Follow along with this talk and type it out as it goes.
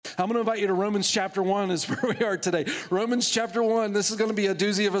I'm going to invite you to Romans chapter 1 is where we are today. Romans chapter 1, this is going to be a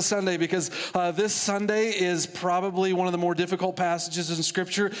doozy of a Sunday because this Sunday is probably one of the more difficult passages in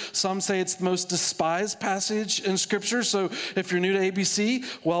Scripture. Some say it's the most despised passage in Scripture. So if you're new to ABC,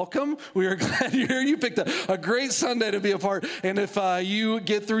 welcome. We are glad you're here. You picked a great Sunday to be a part. And if you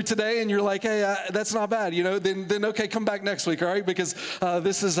get through today and you're like, hey, that's not bad, then okay, come back next week, all right? Because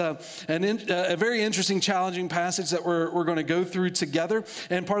this is a very interesting, challenging passage that we're going to go through together.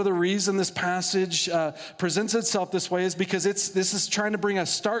 And part of the reason this passage presents itself this way is because this is trying to bring a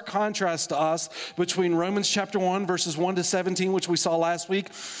stark contrast to us between Romans chapter 1, verses 1 to 17, which we saw last week,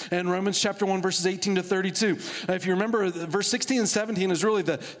 and Romans chapter 1, verses 18 to 32. If you remember, verse 16 and 17 is really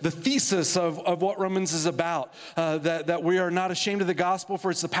the thesis of what Romans is about, that we are not ashamed of the gospel,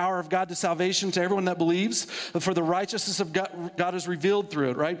 for it's the power of God to salvation to everyone that believes, for the righteousness of God is revealed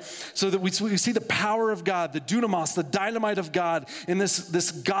through it, right? So that we see the power of God, the dunamis, the dynamite of God in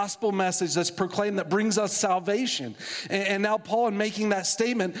this gospel message that's proclaimed that brings us salvation. And now Paul, in making that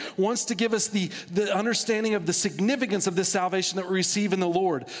statement, wants to give us the understanding of the significance of this salvation that we receive in the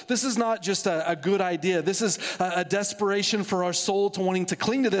Lord. This is not just a good idea. This is a desperation for our soul to wanting to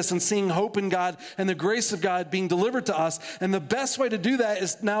cling to this and seeing hope in God and the grace of God being delivered to us. And the best way to do that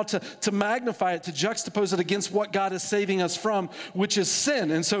is now to magnify it, to juxtapose it against what God is saving us from, which is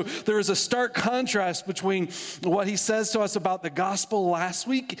sin. And so there is a stark contrast between what he says to us about the gospel last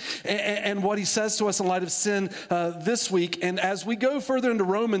week and what he says to us in light of sin this week. And as we go further into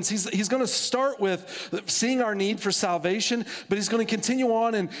Romans, he's going to start with seeing our need for salvation, but he's going to continue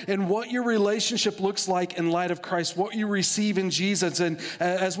on in what your relationship looks like in light of Christ, what you receive in Jesus. And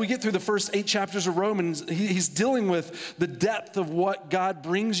as we get through the first 8 chapters of Romans, he's dealing with the depth of what God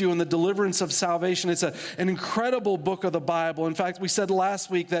brings you and the deliverance of salvation. It's an incredible book of the Bible. In fact, we said last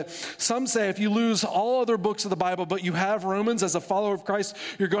week that some say if you lose all other books of the Bible, but you have Romans as a follower of Christ,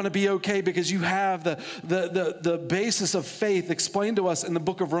 you're going to be okay because you have the basis of faith explained to us in the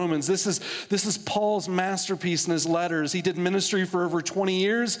book of Romans. This is Paul's masterpiece in his letters. He did ministry for over 20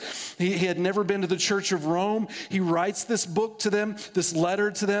 years. He had never been to the Church of Rome. He writes this book to them, this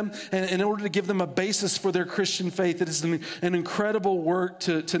letter to them, and in order to give them a basis for their Christian faith. It is an incredible work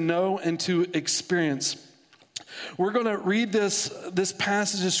to know and to experience. We're going to read this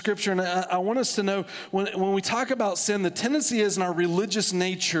passage of Scripture, and I want us to know when we talk about sin, the tendency is in our religious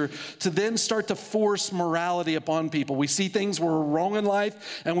nature to then start to force morality upon people. We see things where we're wrong in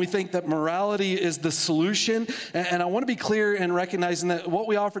life, and we think that morality is the solution. And I want to be clear in recognizing that what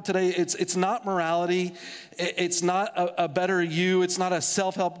we offer today, it's not morality. It's not a better you. It's not a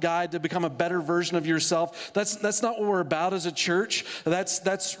self-help guide to become a better version of yourself. That's not what we're about as a church.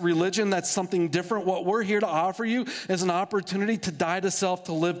 That's religion. That's something different. What we're here to offer you is an opportunity to die to self,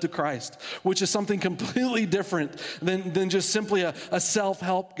 to live to Christ, which is something completely different than just simply a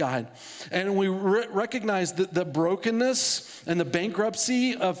self-help guide. And we recognize that the brokenness and the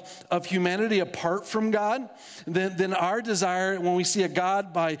bankruptcy of humanity apart from God, then our desire, when we see a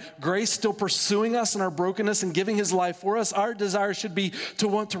God by grace still pursuing us in our brokenness and giving his life for us, our desire should be to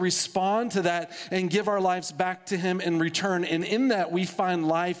want to respond to that and give our lives back to him in return. And in that, we find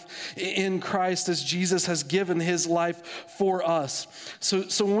life in Christ as Jesus has given his life for us. So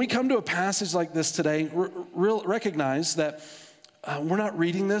when we come to a passage like this today, recognize that we're not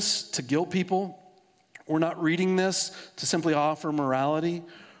reading this to guilt people. We're not reading this to simply offer morality.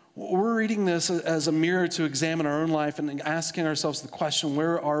 We're reading this as a mirror to examine our own life and asking ourselves the question,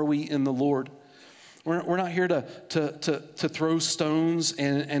 where are we in the Lord? We're not here to throw stones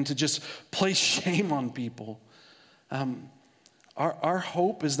and to just place shame on people. Our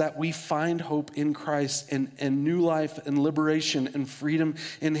hope is that we find hope in Christ and new life and liberation and freedom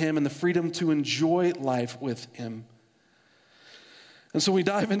in him and the freedom to enjoy life with him. And so we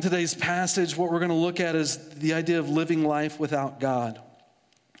dive into today's passage. What we're going to look at is the idea of living life without God.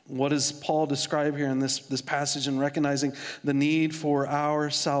 What does Paul describe here in this passage in recognizing the need for our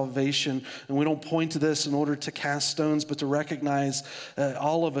salvation? And we don't point to this in order to cast stones, but to recognize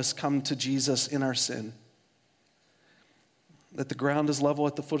all of us come to Jesus in our sin. That the ground is level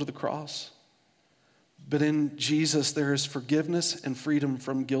at the foot of the cross. But in Jesus there is forgiveness and freedom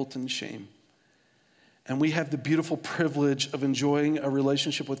from guilt and shame. And we have the beautiful privilege of enjoying a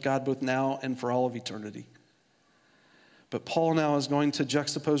relationship with God both now and for all of eternity. But Paul now is going to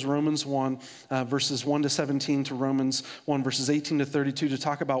juxtapose Romans 1, verses 1 to 17 to Romans 1, verses 18 to 32 to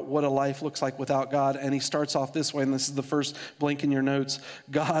talk about what a life looks like without God. And he starts off this way, and this is the first blank in your notes.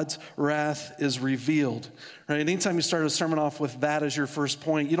 God's wrath is revealed. Right? Anytime you start a sermon off with that as your first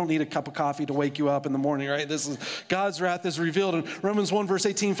point, you don't need a cup of coffee to wake you up in the morning, right? This is God's wrath is revealed. In Romans 1, verse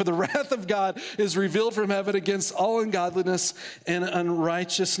 18, for the wrath of God is revealed from heaven against all ungodliness and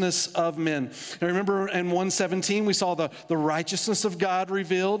unrighteousness of men. Now remember in 1:17, we saw the righteousness of God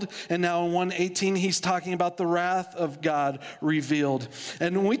revealed. And now in 1:18, he's talking about the wrath of God revealed.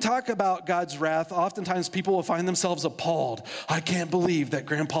 And when we talk about God's wrath, oftentimes people will find themselves appalled. I can't believe that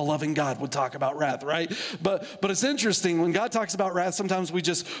Grandpa loving God would talk about wrath, right? But it's interesting. When God talks about wrath, sometimes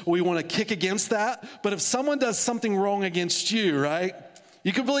we want to kick against that. But if someone does something wrong against you, right?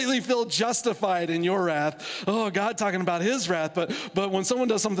 You completely feel justified in your wrath. Oh, God talking about his wrath. But when someone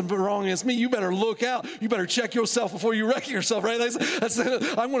does something wrong against me, you better look out. You better check yourself before you wreck yourself, right?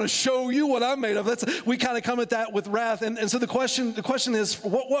 I'm going to show you what I'm made of. We kind of come at that with wrath. And so the question is,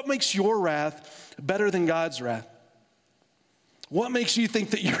 what makes your wrath better than God's wrath? What makes you think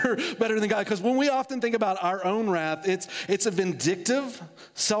that you're better than God? Because when we often think about our own wrath, it's a vindictive,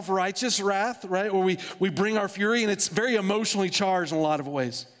 self-righteous wrath, right? Where we bring our fury, and it's very emotionally charged in a lot of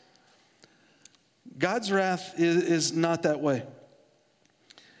ways. God's wrath is not that way.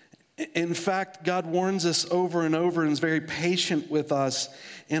 In fact, God warns us over and over and is very patient with us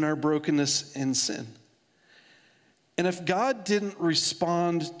in our brokenness and sin. And if God didn't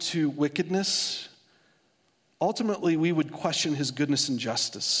respond to wickedness, ultimately, we would question his goodness and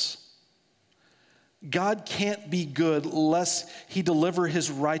justice. God can't be good unless he deliver his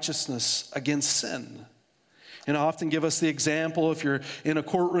righteousness against sin. And I often give us the example, if you're in a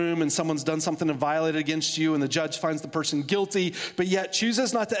courtroom and someone's done something and violated against you and the judge finds the person guilty, but yet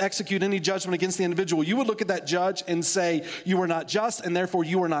chooses not to execute any judgment against the individual, you would look at that judge and say, you are not just and therefore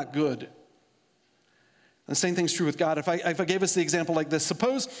you are not good. And the same thing's true with God. If I gave us the example like this,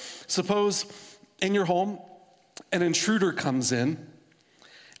 suppose in your home, an intruder comes in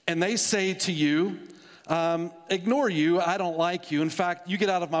and they say to you, ignore you, I don't like you. In fact, you get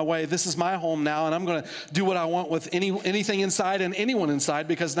out of my way. This is my home now, and I'm going to do what I want with anything inside and anyone inside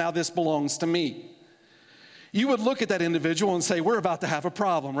because now this belongs to me. You would look at that individual and say, we're about to have a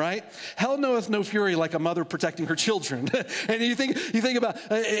problem, right? Hell knoweth no fury like a mother protecting her children. And you think about,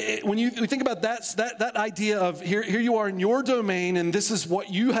 when you think about that idea of here you are in your domain, and this is what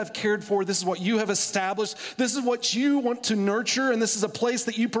you have cared for, this is what you have established, this is what you want to nurture, and this is a place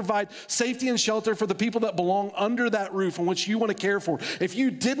that you provide safety and shelter for the people that belong under that roof in which you want to care for. If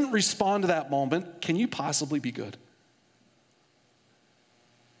you didn't respond to that moment, can you possibly be good?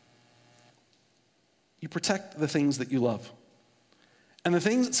 You protect the things that you love. And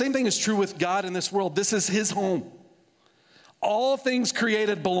same thing is true with God in this world. This is his home. All things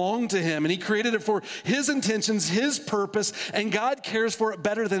created belong to him, and he created it for his intentions, his purpose, and God cares for it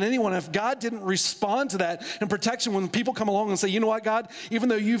better than anyone. If God didn't respond to that in protection, when people come along and say, you know what, God, even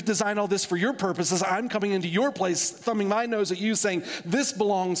though you've designed all this for your purposes, I'm coming into your place, thumbing my nose at you, saying, this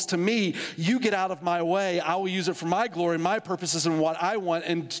belongs to me. You get out of my way. I will use it for my glory, my purposes, and what I want,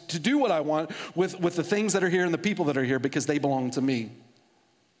 and to do what I want with the things that are here and the people that are here because they belong to me.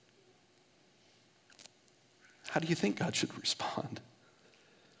 How do you think God should respond?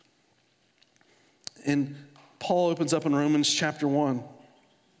 And Paul opens up in Romans chapter 1,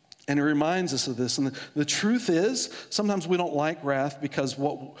 and he reminds us of this. And the truth is, sometimes we don't like wrath because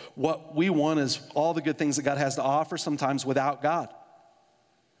what we want is all the good things that God has to offer, sometimes without God.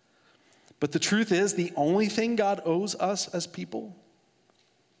 But the truth is, the only thing God owes us as people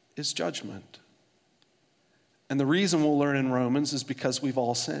is judgment. And the reason we'll learn in Romans is because we've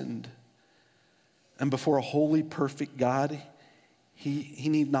all sinned. And before a holy, perfect God, he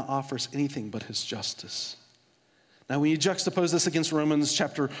need not offer us anything but his justice. Now, when you juxtapose this against Romans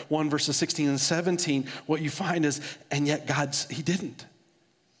chapter 1, verses 16 and 17, what you find is, and yet he didn't.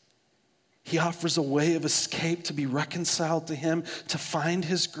 He offers a way of escape to be reconciled to him, to find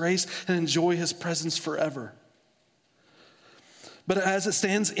his grace and enjoy his presence forever. But as it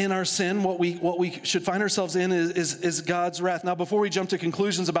stands in our sin, what we should find ourselves in is God's wrath. Now, before we jump to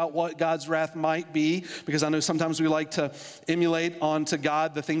conclusions about what God's wrath might be, because I know sometimes we like to emulate onto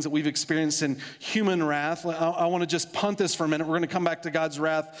God the things that we've experienced in human wrath, I want to just punt this for a minute. We're going to come back to God's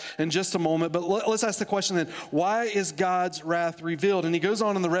wrath in just a moment. But let's ask the question then, why is God's wrath revealed? And he goes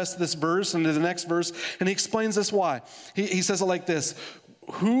on in the rest of this verse, into the next verse, and he explains this why. He says it like this: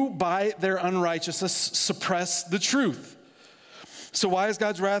 who by their unrighteousness suppress the truth. So why is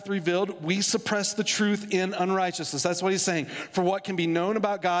God's wrath revealed? We suppress the truth in unrighteousness. That's what he's saying. For what can be known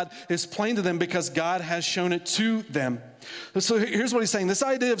about God is plain to them because God has shown it to them. So here's what he's saying. This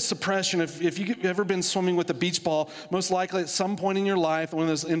idea of suppression, if you've ever been swimming with a beach ball, most likely at some point in your life, one of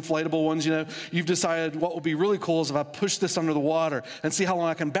those inflatable ones, you've decided what would be really cool is if I push this under the water and see how long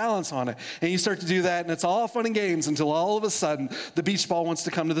I can balance on it. And you start to do that, and it's all fun and games until all of a sudden the beach ball wants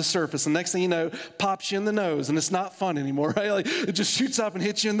to come to the surface. And next thing you know, pops you in the nose, and it's not fun anymore, right? Like it just shoots up and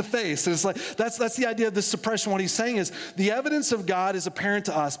hits you in the face. And it's like, that's the idea of this suppression. What he's saying is the evidence of God is apparent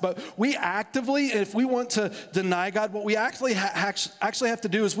to us, but we actively, if we want to deny God, what we actually have to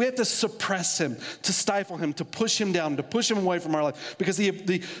do is we have to suppress him, to stifle him, to push him down, to push him away from our life. Because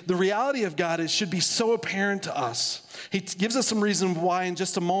the reality of God should be so apparent to us. He gives us some reason why in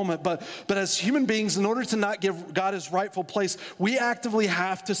just a moment, but as human beings, in order to not give God his rightful place, we actively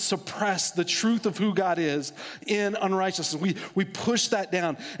have to suppress the truth of who God is in unrighteousness. We push that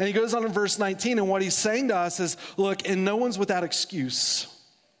down. And he goes on in verse 19, and what he's saying to us is, look, and no one's without excuse.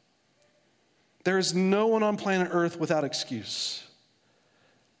 There is no one on planet Earth without excuse,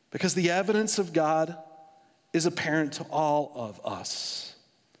 because the evidence of God is apparent to all of us.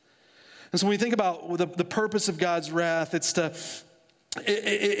 And so when we think about the purpose of God's wrath, it's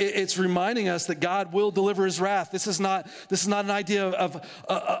reminding us that God will deliver his wrath. This is not an idea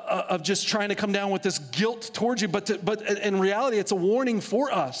of just trying to come down with this guilt towards you, but in reality, it's a warning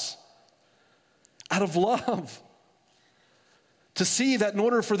for us out of love. To see that in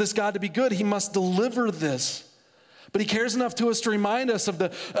order for this God to be good, he must deliver this. But he cares enough to us to remind us of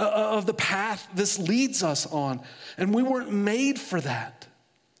the path this leads us on. And we weren't made for that.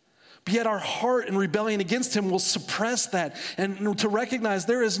 But yet our heart in rebellion against him will suppress that. And to recognize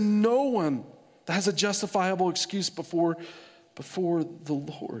there is no one that has a justifiable excuse before the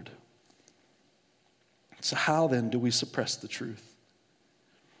Lord. So how then do we suppress the truth?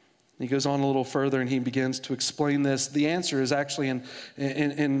 He goes on a little further and he begins to explain this. The answer is actually in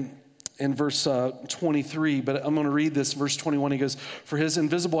verse 23, but I'm going to read this. Verse 21, he goes, "For his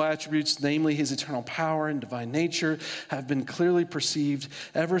invisible attributes, namely his eternal power and divine nature, have been clearly perceived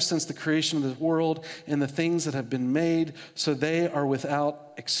ever since the creation of the world and the things that have been made, so they are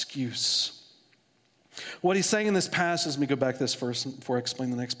without excuse." What he's saying in this passage, let me go back to this first before I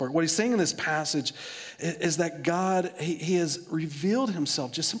explain the next part. What he's saying in this passage is that God, he has revealed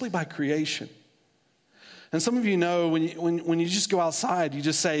himself just simply by creation. And some of you know when you just go outside, you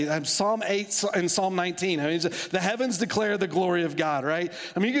just say, Psalm 8 and Psalm 19, the heavens declare the glory of God, right?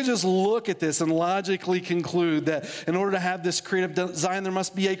 I mean, you can just look at this and logically conclude that in order to have this creative design, there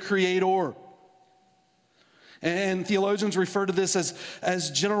must be a creator. And theologians refer to this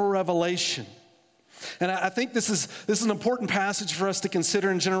as general revelation. And I think this is an important passage for us to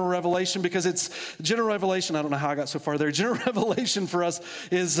consider in general revelation, because it's general revelation. I don't know how I got so far there. General revelation for us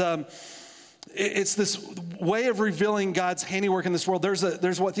is it's this way of revealing God's handiwork in this world.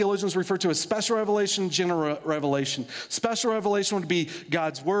 There's what theologians refer to as special revelation, general revelation. Special revelation would be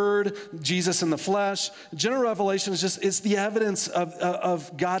God's word, Jesus in the flesh. General revelation is the evidence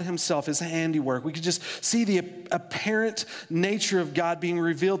of God himself, his handiwork. We could just see the apparent nature of God being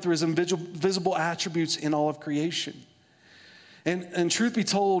revealed through his invisible attributes in all of creation. And truth be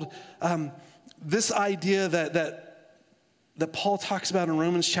told, this idea that Paul talks about in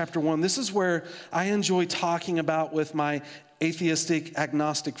Romans chapter 1, this is where I enjoy talking about with my atheistic,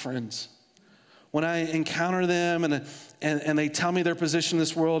 agnostic friends. When I encounter them and they tell me their position in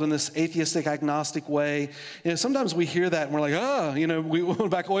this world in this atheistic, agnostic way, sometimes we hear that and we're like, we went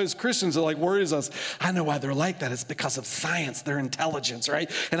back away as Christians. It worries us. I know why they're like that. It's because of science, their intelligence,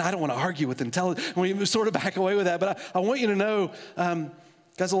 right? And I don't want to argue with intelligence. We sort of back away with that. But I want you to know,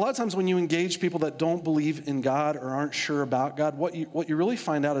 guys, a lot of times when you engage people that don't believe in God or aren't sure about God, what you really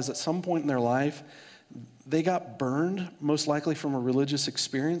find out is at some point in their life, they got burned, most likely from a religious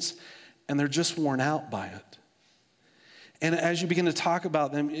experience, and they're just worn out by it. And as you begin to talk to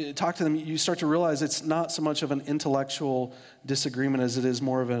them, you start to realize it's not so much of an intellectual disagreement as it is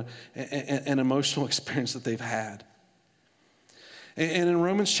more of an emotional experience that they've had. And in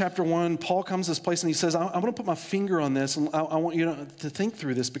Romans chapter 1, Paul comes to this place and he says, I'm going to put my finger on this, and I want you to think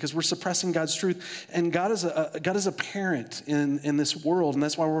through this, because we're suppressing God's truth. And God is apparent in this world, and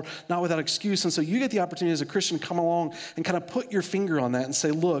that's why we're not without excuse. And so you get the opportunity as a Christian to come along and kind of put your finger on that and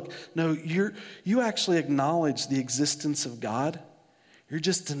say, look, no, you actually acknowledge the existence of God. You're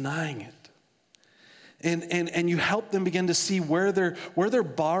just denying it. And you help them begin to see where they're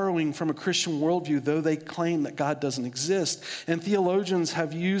borrowing from a Christian worldview, though they claim that God doesn't exist. And theologians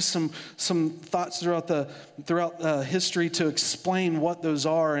have used some thoughts throughout history to explain what those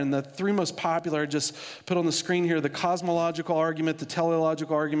are. And the three most popular, I just put on the screen here: the cosmological argument, the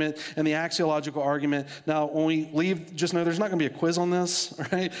teleological argument, and the axiological argument. Now, when we leave, just know there's not going to be a quiz on this,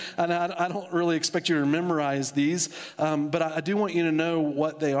 right? And I don't really expect you to memorize these, but I do want you to know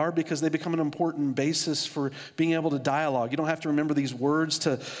what they are, because they become an important basis for being able to dialogue. You don't have to remember these words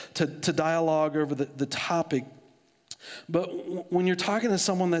to dialogue over the topic. But when you're talking to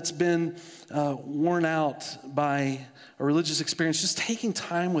someone that's been worn out by a religious experience, just taking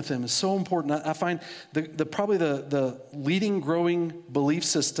time with them is so important. I find probably the leading growing belief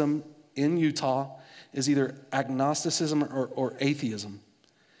system in Utah is either agnosticism or atheism.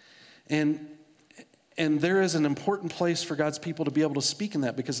 And there is an important place for God's people to be able to speak in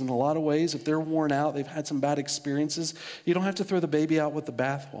that, because in a lot of ways, if they're worn out, they've had some bad experiences, you don't have to throw the baby out with the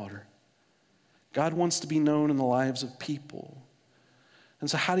bathwater. God wants to be known in the lives of people. And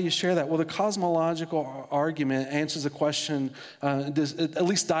so how do you share that? Well, the cosmological argument answers the question, at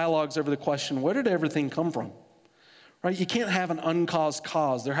least dialogues over the question, where did everything come from? Right? You can't have an uncaused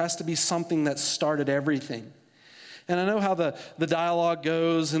cause. There has to be something that started everything. And I know how the dialogue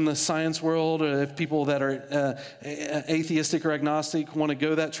goes in the science world. If people that are atheistic or agnostic want to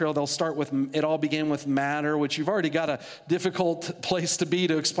go that trail, they'll start with, it all began with matter, which you've already got a difficult place to be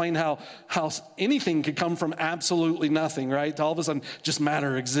to explain how anything could come from absolutely nothing, right? All of a sudden, just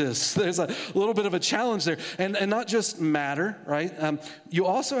matter exists. There's a little bit of a challenge there. And not just matter, right? You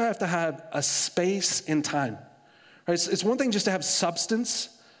also have to have a space and time. Right? It's one thing just to have substance,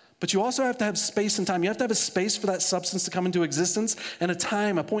 but you also have to have space and time. You have to have a space for that substance to come into existence, and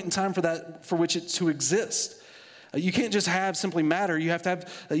a point in time for which it to exist. You can't just have simply matter. You have to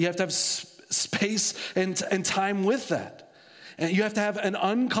have space and time with that. And you have to have an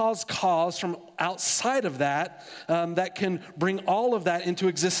uncaused cause from outside of that that can bring all of that into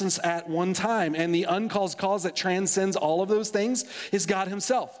existence at one time. And the uncaused cause that transcends all of those things is God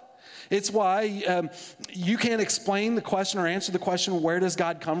himself. It's why you can't explain the question or answer the question, where does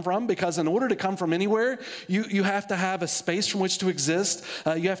God come from? Because in order to come from anywhere, you have to have a space from which to exist.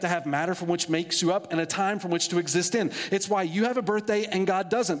 You have to have matter from which makes you up, and a time from which to exist in. It's why you have a birthday and God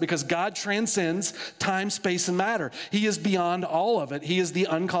doesn't, because God transcends time, space, and matter. He is beyond all of it. He is the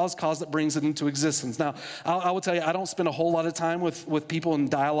uncaused cause that brings it into existence. Now, I will tell you, I don't spend a whole lot of time with people and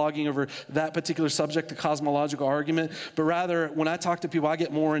dialoguing over that particular subject, the cosmological argument, but rather when I talk to people, I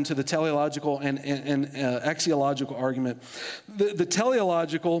get more into the teleological and axiological argument. The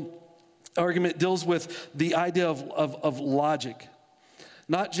teleological argument deals with the idea of logic.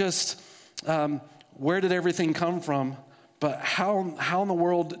 Not just where did everything come from, but how in the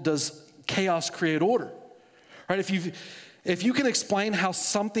world does chaos create order? Right? If you can explain how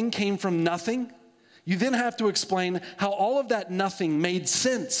something came from nothing, you then have to explain how all of that nothing made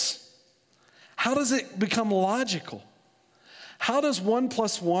sense. How does it become logical? How does 1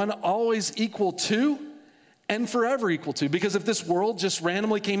 + 1 always equal 2 and forever equal 2? Because if this world just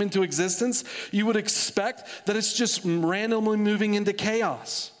randomly came into existence, you would expect that it's just randomly moving into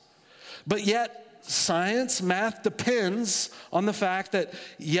chaos. But yet, science, math depends on the fact that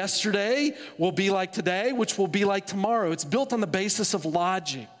yesterday will be like today, which will be like tomorrow. It's built on the basis of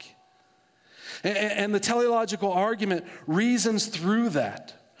logic. And the teleological argument reasons through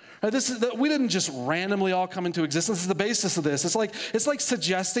that. We didn't just randomly all come into existence. This is the basis of this. It's like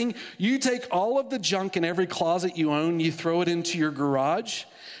suggesting you take all of the junk in every closet you own, you throw it into your garage,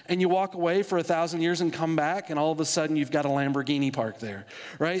 and you walk away for 1,000 years and come back, and all of a sudden you've got a Lamborghini parked there,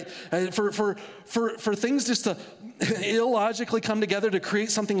 right? For things just to illogically come together to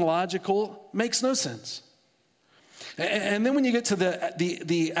create something logical makes no sense. And then when you get to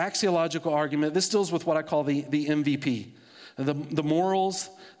the axiological argument, this deals with what I call the MVP, the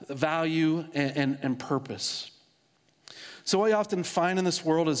morals, value, and purpose. So what you often find in this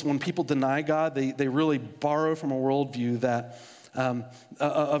world is when people deny God, they really borrow from a worldview that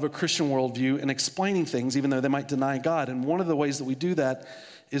of a Christian worldview and explaining things even though they might deny God. And one of the ways that we do that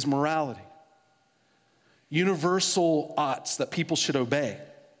is morality. Universal oughts that people should obey.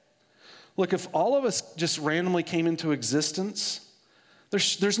 Look, if all of us just randomly came into existence,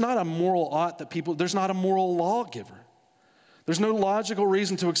 there's not a moral ought there's not a moral lawgiver. There's no logical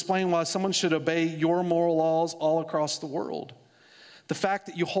reason to explain why someone should obey your moral laws all across the world. The fact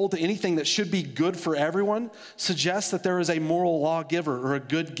that you hold to anything that should be good for everyone suggests that there is a moral lawgiver or a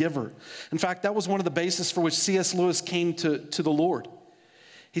good giver. In fact, that was one of the bases for which C.S. Lewis came to the Lord.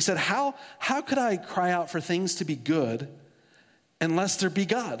 He said, how could I cry out for things to be good unless there be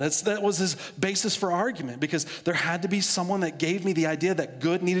God. That was his basis for argument, because there had to be someone that gave me the idea that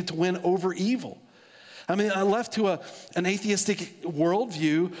good needed to win over evil. I mean, I left to an atheistic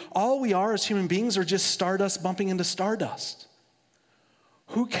worldview, all we are as human beings are just stardust bumping into stardust.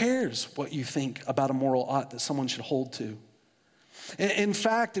 Who cares what you think about a moral ought that someone should hold to? In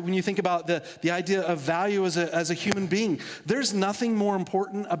fact, when you think about the idea of value as a human being, there's nothing more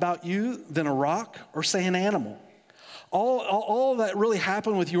important about you than a rock or, say, an animal. All that really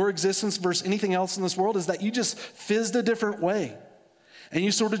happened with your existence versus anything else in this world is that you just fizzed a different way, and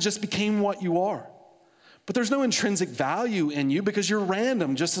you sort of just became what you are. But there's no intrinsic value in you because you're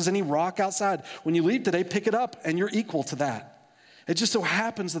random, just as any rock outside. When you leave today, pick it up, and you're equal to that. It just so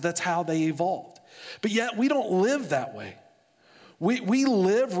happens that that's how they evolved. But yet, we don't live that way. We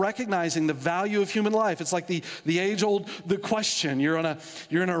live recognizing the value of human life. It's like the age-old question. You're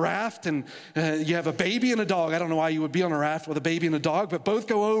in a raft, and you have a baby and a dog. I don't know why you would be on a raft with a baby and a dog, but both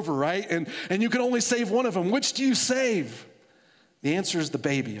go over, right? And you can only save one of them. Which do you save? The answer is the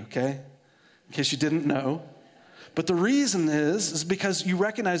baby, okay? In case you didn't know. But the reason is because you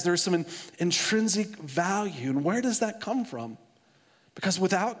recognize there's some intrinsic value. And where does that come from? Because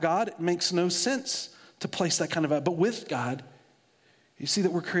without God, it makes no sense to place that kind of value. But with God, you see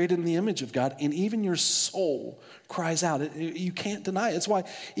that we're created in the image of God, and even your soul cries out. You can't deny it. It's why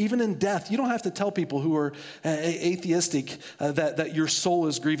even in death, you don't have to tell people who are atheistic that your soul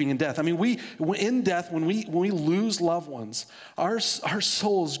is grieving in death. I mean, in death, when we lose loved ones, our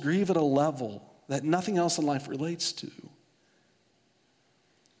souls grieve at a level that nothing else in life relates to.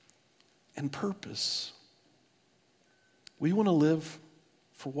 And purpose. We want to live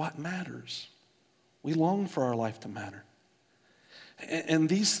for what matters. We long for our life to matter. And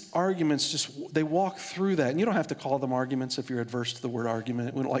these arguments they walk through that. And you don't have to call them arguments if you're adverse to the word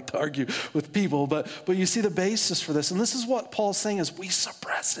argument. We don't like to argue with people, but you see the basis for this. And this is what Paul's saying is we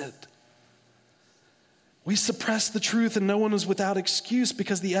suppress it. We suppress the truth, and no one is without excuse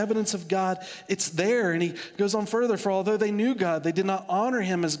because the evidence of God, it's there. And he goes on further, for although they knew God, they did not honor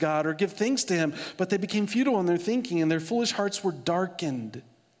him as God or give thanks to him, but they became futile in their thinking, and their foolish hearts were darkened.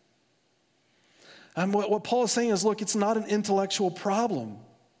 And what Paul is saying is, look, it's not an intellectual problem.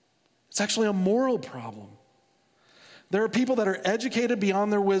 It's actually a moral problem. There are people that are educated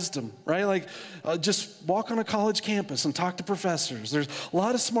beyond their wisdom, right? Like just walk on a college campus and talk to professors. There's a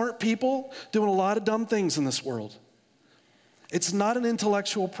lot of smart people doing a lot of dumb things in this world. It's not an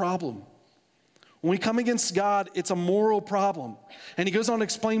intellectual problem. When we come against God, it's a moral problem. And he goes on to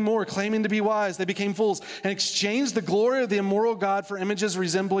explain more, claiming to be wise, they became fools and exchanged the glory of the immoral God for images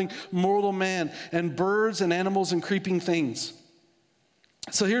resembling mortal man and birds and animals and creeping things.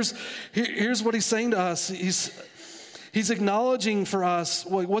 So here's what he's saying to us. He's acknowledging for us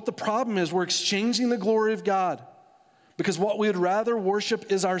what the problem is. We're exchanging the glory of God because what we would rather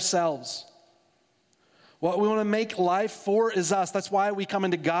worship is ourselves. What we want to make life for is us. That's why we come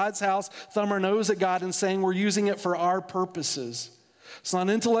into God's house, thumb our nose at God and saying we're using it for our purposes. It's not an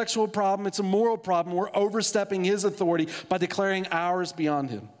intellectual problem. It's a moral problem. We're overstepping his authority by declaring ours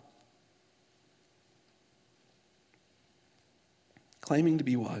beyond him. Claiming to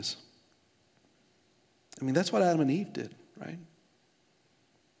be wise. I mean, that's what Adam and Eve did, right?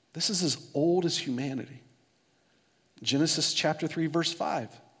 This is as old as humanity. Genesis chapter 3, verse 5.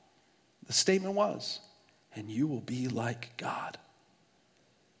 The statement was, and you will be like God.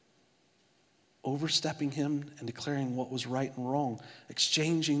 Overstepping him and declaring what was right and wrong,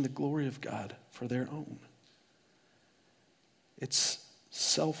 exchanging the glory of God for their own. It's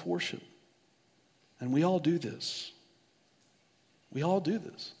self-worship. And we all do this. We all do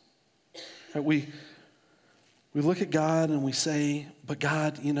this. Right? We look at God and we say, but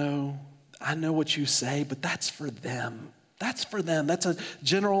God, I know what you say, but that's for them. That's for them. That's a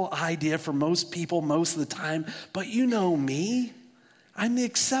general idea for most people most of the time. But you know me. I'm the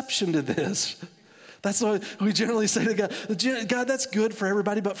exception to this. That's what we generally say to God. God, that's good for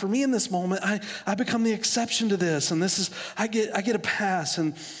everybody, but for me in this moment, I become the exception to this. And this is, I get a pass.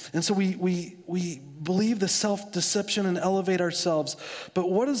 And so we believe the self-deception and elevate ourselves. But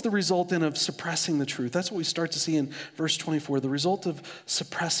what is the result then of suppressing the truth? That's what we start to see in verse 24, the result of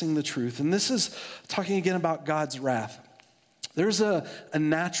suppressing the truth. And this is talking again about God's wrath. There's a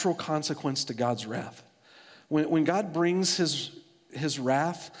natural consequence to God's wrath. When God brings his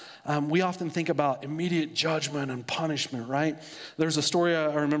wrath, we often think about immediate judgment and punishment, right? There's a story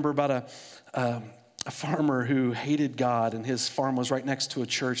I remember about a farmer who hated God, and his farm was right next to a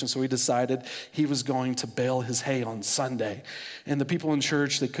church, and so he decided he was going to bale his hay on Sunday. And the people in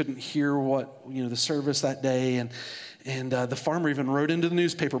church, they couldn't hear the service that day, And the farmer even wrote into the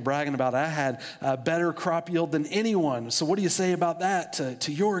newspaper bragging about, I had a better crop yield than anyone. So what do you say about that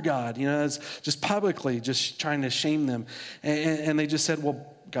to your God? You know, it's just publicly just trying to shame them. And they just said, well,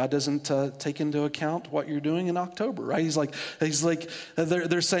 God doesn't take into account what you're doing in October, right? He's like,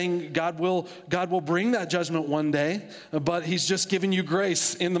 they're saying God will bring that judgment one day, but he's just giving you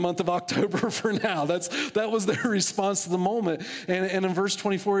grace in the month of October for now. That was their response to the moment. And in verse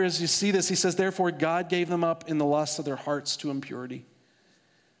 24, as you see this, he says, therefore God gave them up in the lust of their hearts to impurity.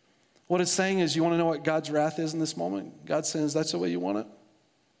 What it's saying is, you want to know what God's wrath is in this moment? God says, that's the way you want it?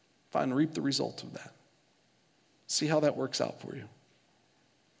 Fine, reap the result of that. See how that works out for you.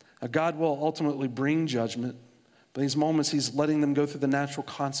 God will ultimately bring judgment, but in these moments he's letting them go through the natural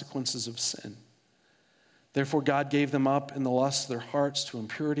consequences of sin. Therefore God gave them up in the lust of their hearts to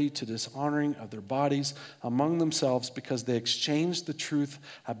impurity, to dishonoring of their bodies among themselves, because they exchanged the truth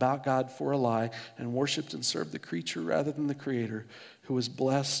about God for a lie and worshiped and served the creature rather than the Creator, who is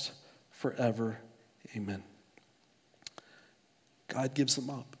blessed forever. Amen. God gives them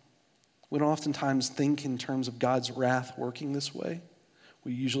up. We don't oftentimes think in terms of God's wrath working this way.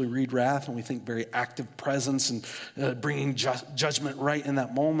 We usually read wrath and we think very active presence and bringing judgment right in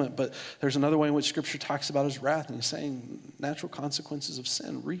that moment. But there's another way in which Scripture talks about his wrath, and he's saying natural consequences of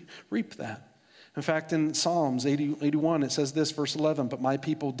sin, reap that. In fact, in Psalms 81, it says this, verse 11, but my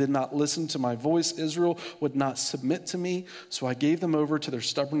people did not listen to my voice. Israel would not submit to me, so I gave them over to their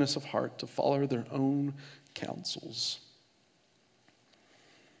stubbornness of heart to follow their own counsels.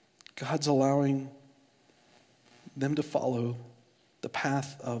 God's allowing them to follow the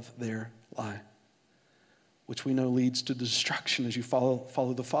path of their lie, which we know leads to destruction as you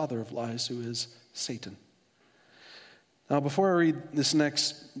follow the father of lies, who is Satan. Now, before I read this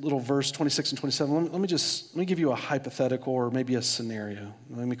next little verse, 26 and 27, let me give you a hypothetical, or maybe a scenario.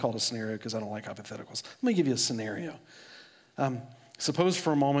 Let me call it a scenario because I don't like hypotheticals. Let me give you a scenario. Suppose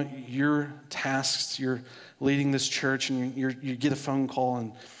for a moment you're tasked, you're leading this church, and you get a phone call,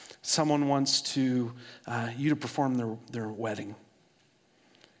 and someone wants you to perform their wedding.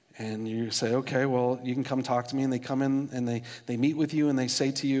 And you say, okay, well, you can come talk to me. And they come in and they meet with you and they say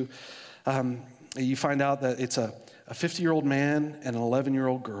to you, you find out that it's a 50-year-old man and an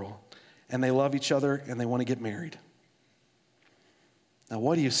 11-year-old girl. And they love each other and they want to get married. Now,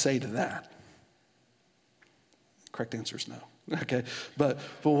 what do you say to that? Correct answer is no. Okay, but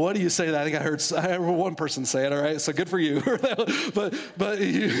what do you say to that? I think I heard one person say it. All right, so good for you. but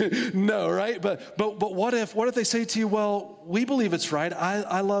no, right? But what if they say to you, well, we believe it's right.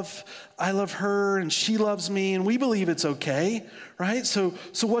 I love her and she loves me and we believe it's okay, right? So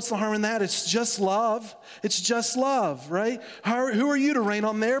what's the harm in that? It's just love. It's just love, right? Who are you to rain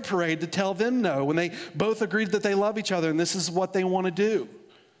on their parade to tell them no when they both agreed that they love each other and this is what they want to do?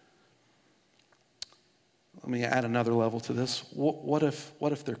 Let me add another level to this. What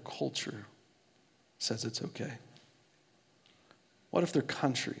if their culture says it's okay? What if their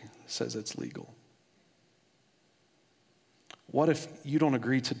country says it's legal? What if you don't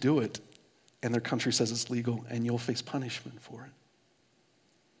agree to do it and their country says it's legal and you'll face punishment for it?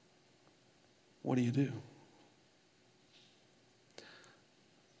 What do you do?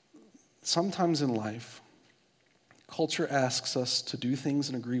 Sometimes in life, culture asks us to do things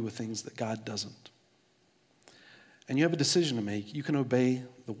and agree with things that God doesn't. And you have a decision to make. You can obey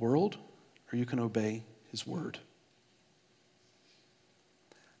the world or you can obey his word.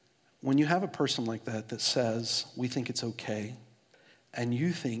 When you have a person like that says, we think it's okay, and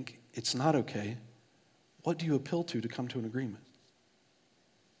you think it's not okay, what do you appeal to come to an agreement?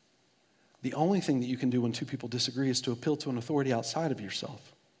 The only thing that you can do when two people disagree is to appeal to an authority outside of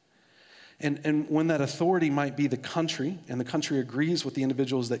yourself. And when that authority might be the country, and the country agrees with the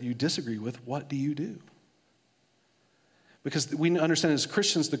individuals that you disagree with, what do you do? Because we understand as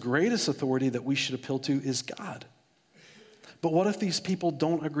Christians, the greatest authority that we should appeal to is God. But what if these people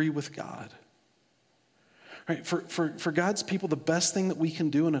don't agree with God? Right? For God's people, the best thing that we can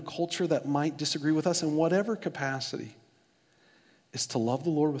do in a culture that might disagree with us in whatever capacity is to love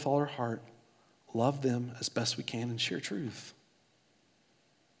the Lord with all our heart, love them as best we can, and share truth.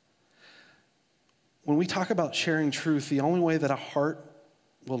 When we talk about sharing truth, the only way that a heart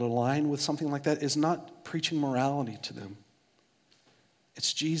will align with something like that is not preaching morality to them.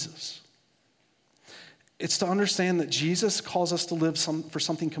 It's Jesus. It's to understand that Jesus calls us to live for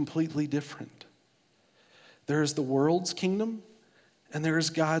something completely different. There is the world's kingdom and there is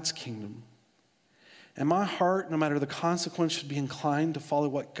God's kingdom. And my heart, no matter the consequence, should be inclined to follow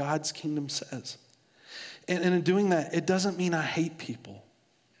what God's kingdom says. And in doing that, it doesn't mean I hate people.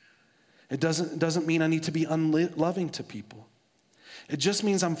 It doesn't mean I need to be unloving to people. It just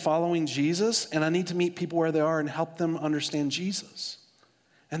means I'm following Jesus, and I need to meet people where they are and help them understand Jesus.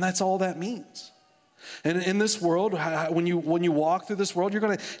 And that's all that means. And in this world, when you walk through this world, you're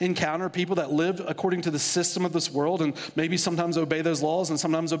going to encounter people that live according to the system of this world and maybe sometimes obey those laws and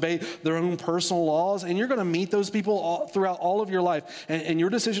sometimes obey their own personal laws. And you're going to meet those people throughout all of your life. And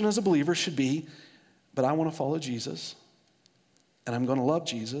your decision as a believer should be, but I want to follow Jesus, and I'm going to love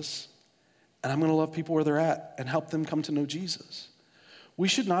Jesus, and I'm going to love people where they're at and help them come to know Jesus. We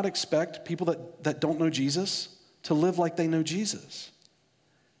should not expect people that don't know Jesus to live like they know Jesus.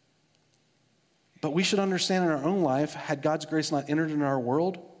 But we should understand in our own life, had God's grace not entered into our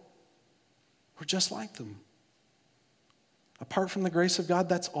world, we're just like them. Apart from the grace of God,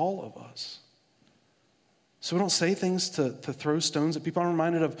 that's all of us. So we don't say things to throw stones at people. I'm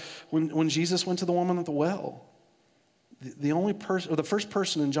reminded of when Jesus went to the woman at the well. The only person, or the first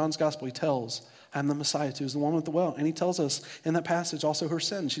person in John's gospel he tells, I'm the Messiah to, is the woman at the well. And he tells us in that passage also her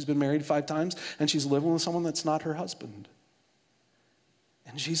sin. She's been married 5 times, and she's living with someone that's not her husband.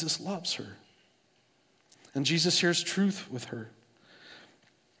 And Jesus loves her. And Jesus shares truth with her.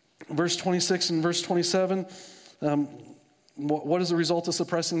 Verse 26 and verse 27, what is the result of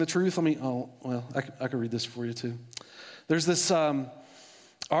suppressing the truth? I could read this for you too. There's this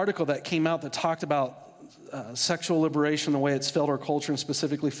article that came out that talked about sexual liberation, the way it's failed our culture and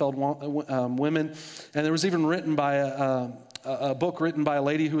specifically failed women. And it was even written by a book written by a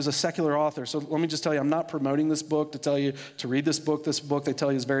lady who was a secular author. So let me just tell you, I'm not promoting this book to tell you to read this book. This book, they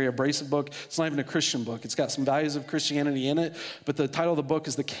tell you, is a very abrasive book. It's not even a Christian book. It's got some values of Christianity in it, but the title of the book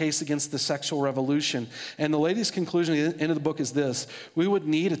is The Case Against the Sexual Revolution. And the lady's conclusion at the end of the book is this: we would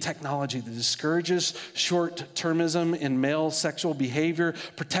need a technology that discourages short-termism in male sexual behavior,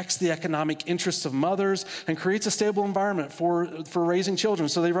 protects the economic interests of mothers, and creates a stable environment for raising children.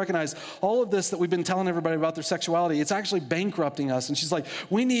 So they recognize all of this that we've been telling everybody about their sexuality, it's actually bankrupting us. And she's like,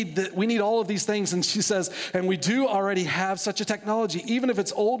 we need all of these things. And she says, and we do already have such a technology. Even if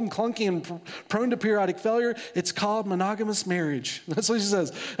it's old and clunky and prone to periodic failure, it's called monogamous marriage. That's what she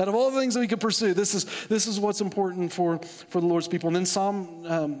says. Out of all the things that we could pursue, this is what's important for the Lord's people. And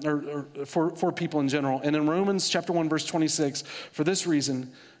then for people in general. And in Romans chapter 1, verse 26, for this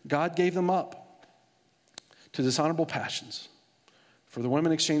reason, God gave them up to dishonorable passions. For the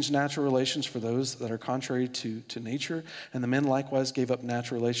women exchanged natural relations for those that are contrary to nature, and the men likewise gave up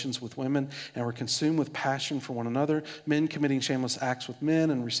natural relations with women and were consumed with passion for one another, men committing shameless acts with men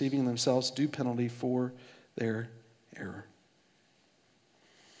and receiving in themselves due penalty for their error.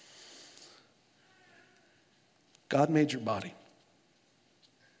 God made your body.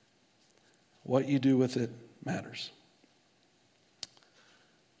 What you do with it matters.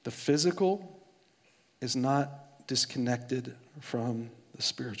 The physical is not disconnected from the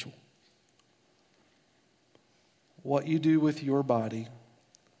spiritual. What you do with your body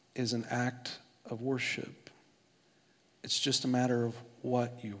is an act of worship. It's just a matter of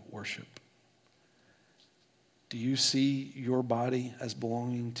what you worship. Do you see your body as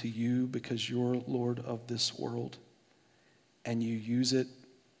belonging to you because you're Lord of this world and you use it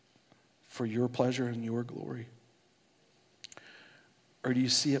for your pleasure and your glory? Or do you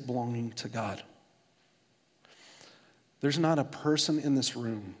see it belonging to God? There's not a person in this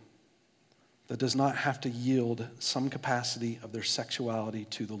room that does not have to yield some capacity of their sexuality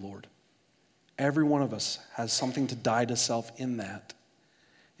to the Lord. Every one of us has something to die to self in that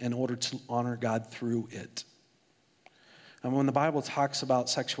in order to honor God through it. And when the Bible talks about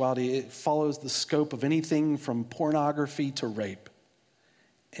sexuality, it follows the scope of anything from pornography to rape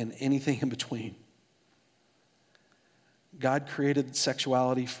and anything in between. God created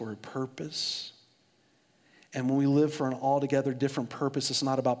sexuality for a purpose. And when we live for an altogether different purpose, it's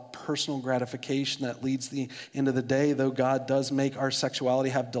not about personal gratification that leads the end of the day, though God does make our sexuality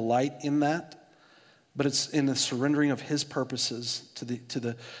have delight in that. But it's in the surrendering of his purposes to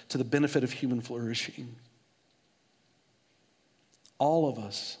the benefit of human flourishing. All of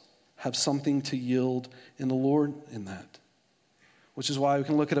us have something to yield in the Lord in that. Which is why we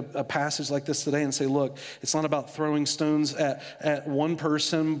can look at a passage like this today and say, look, it's not about throwing stones at one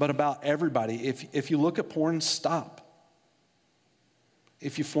person, but about everybody. If you look at porn, stop.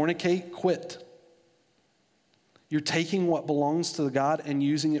 If you fornicate, quit. You're taking what belongs to God and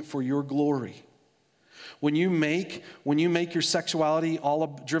using it for your glory. When you make your sexuality all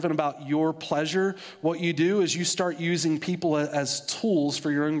driven about your pleasure, what you do is you start using people as tools for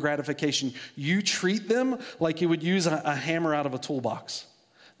your own gratification. You treat them like you would use a hammer out of a toolbox.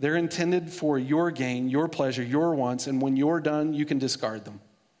 They're intended for your gain, your pleasure, your wants, and when you're done, you can discard them.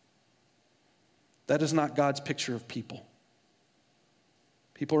 That is not God's picture of people.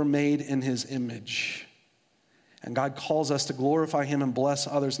 People are made in his image. And God calls us to glorify him and bless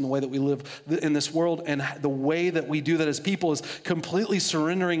others in the way that we live in this world. And the way that we do that as people is completely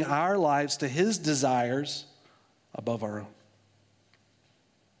surrendering our lives to his desires above our own.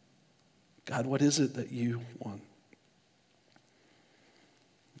 God, what is it that you want?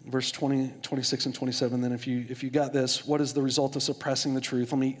 Verse 20, 26 and 27, then if you got this, what is the result of suppressing the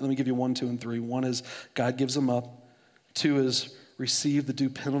truth? Let me give you 1, 2, and 3. 1 is God gives them up. 2 is receive the due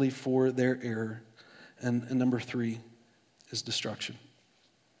penalty for their error. And number 3 is destruction.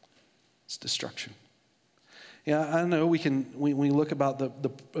 It's destruction. Yeah, I know when we look about the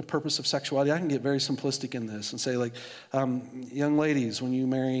purpose of sexuality, I can get very simplistic in this and say, like, young ladies, when you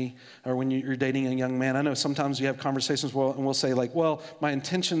marry or when you're dating a young man, I know sometimes you have conversations and we'll say, like, well, my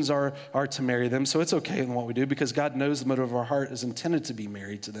intentions are to marry them, so it's okay in what we do because God knows the motive of our heart is intended to be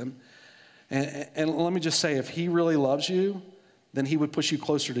married to them. And let me just say, if he really loves you, then he would push you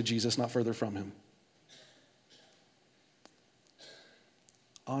closer to Jesus, not further from him.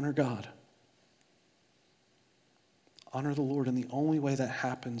 Honor God. Honor the Lord, and the only way that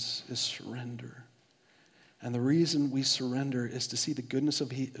happens is surrender. And the reason we surrender is to see the goodness of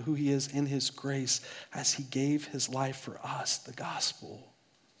who he is in his grace as he gave his life for us, the gospel.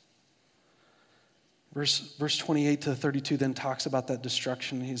 Verse 28 to 32 then talks about that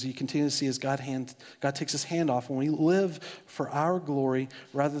destruction. As you continue to see as God takes his hand off. When we live for our glory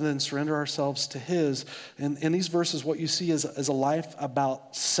rather than surrender ourselves to his, in these verses what you see is a life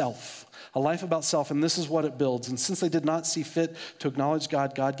about self. A life about self, and this is what it builds. And since they did not see fit to acknowledge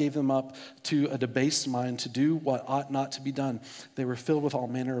God, God gave them up to a debased mind to do what ought not to be done. They were filled with all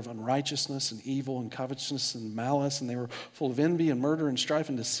manner of unrighteousness and evil and covetousness and malice, and they were full of envy and murder and strife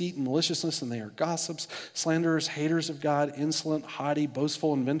and deceit and maliciousness, and they are gossips, slanderers, haters of God, insolent, haughty,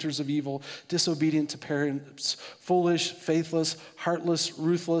 boastful, inventors of evil, disobedient to parents, foolish, faithless, heartless,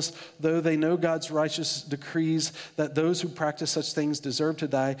 ruthless. Though they know God's righteous decrees that those who practice such things deserve to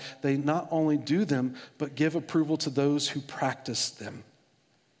die, they not only do them, but give approval to those who practice them.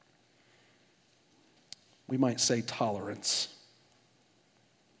 We might say tolerance.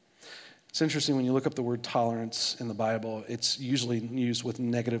 It's interesting when you look up the word tolerance in the Bible, it's usually used with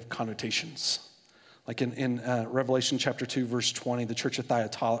negative connotations. Like in Revelation chapter 2, verse 20, the church of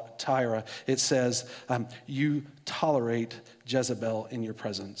Thyatira, it says, you tolerate Jezebel in your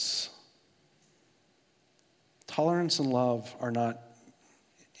presence. Tolerance and love are not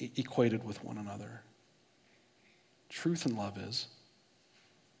equated with one another. Truth and love is,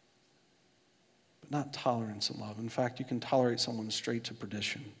 but not tolerance and love. In fact, you can tolerate someone straight to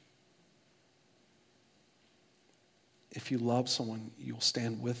perdition. If you love someone, you'll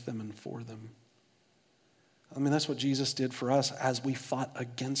stand with them and for them. I mean, that's what Jesus did for us as we fought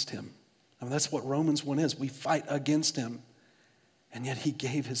against him. I mean, that's what Romans 1 is. We fight against him, and yet he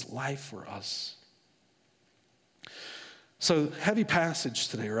gave his life for us. So heavy passage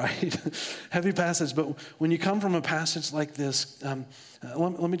today, right? Heavy passage, but when you come from a passage like this,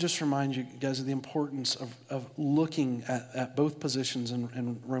 let me just remind you guys of the importance of looking at both positions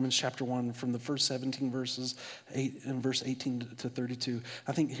in Romans chapter 1 from the first 17 verses, 8 and verse 18 to 32.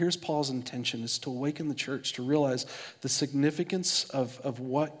 I think here's Paul's intention, is to awaken the church to realize the significance of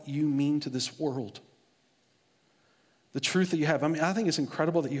what you mean to this world. The truth that you have. I mean, I think it's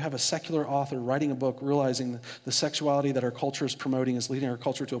incredible that you have a secular author writing a book realizing the sexuality that our culture is promoting is leading our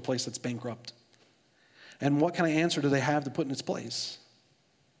culture to a place that's bankrupt. And what kind of answer do they have to put in its place?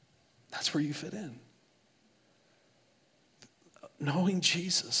 That's where you fit in. Knowing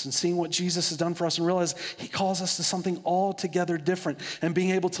Jesus and seeing what Jesus has done for us and realize he calls us to something altogether different and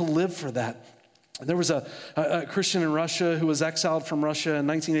being able to live for that. There was a Christian in Russia who was exiled from Russia in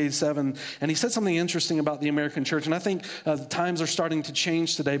 1987, and he said something interesting about the American church, and I think the times are starting to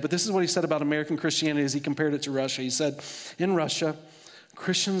change today, but this is what he said about American Christianity as he compared it to Russia. He said, in Russia,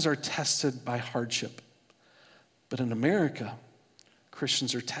 Christians are tested by hardship, but in America,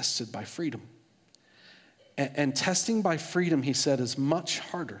 Christians are tested by freedom. And testing by freedom, he said, is much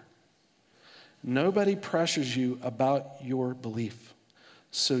harder. Nobody pressures you about your belief.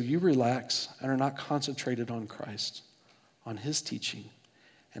 So you relax and are not concentrated on Christ, on his teaching,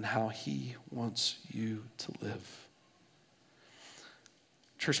 and how he wants you to live.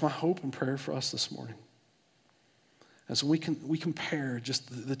 Church, my hope and prayer for us this morning, as we compare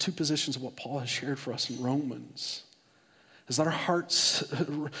just the two positions of what Paul has shared for us in Romans, is that our hearts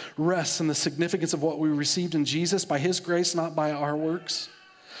rest in the significance of what we received in Jesus by his grace, not by our works.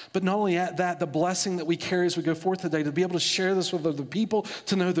 But not only that, the blessing that we carry as we go forth today, to be able to share this with other people,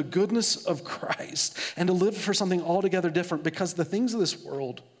 to know the goodness of Christ, and to live for something altogether different, because the things of this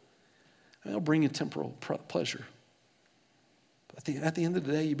world, they'll bring you temporal pleasure. But at the end of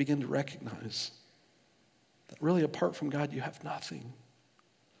the day, you begin to recognize that really apart from God, you have nothing.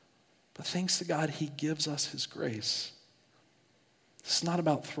 But thanks to God, he gives us his grace. It's not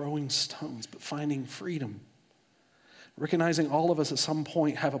about throwing stones, but finding freedom. Recognizing all of us at some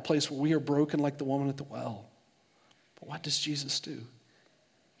point have a place where we are broken like the woman at the well. But what does Jesus do?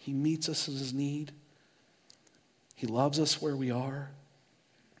 He meets us in his need. He loves us where we are.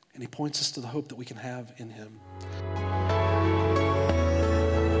 And he points us to the hope that we can have in him.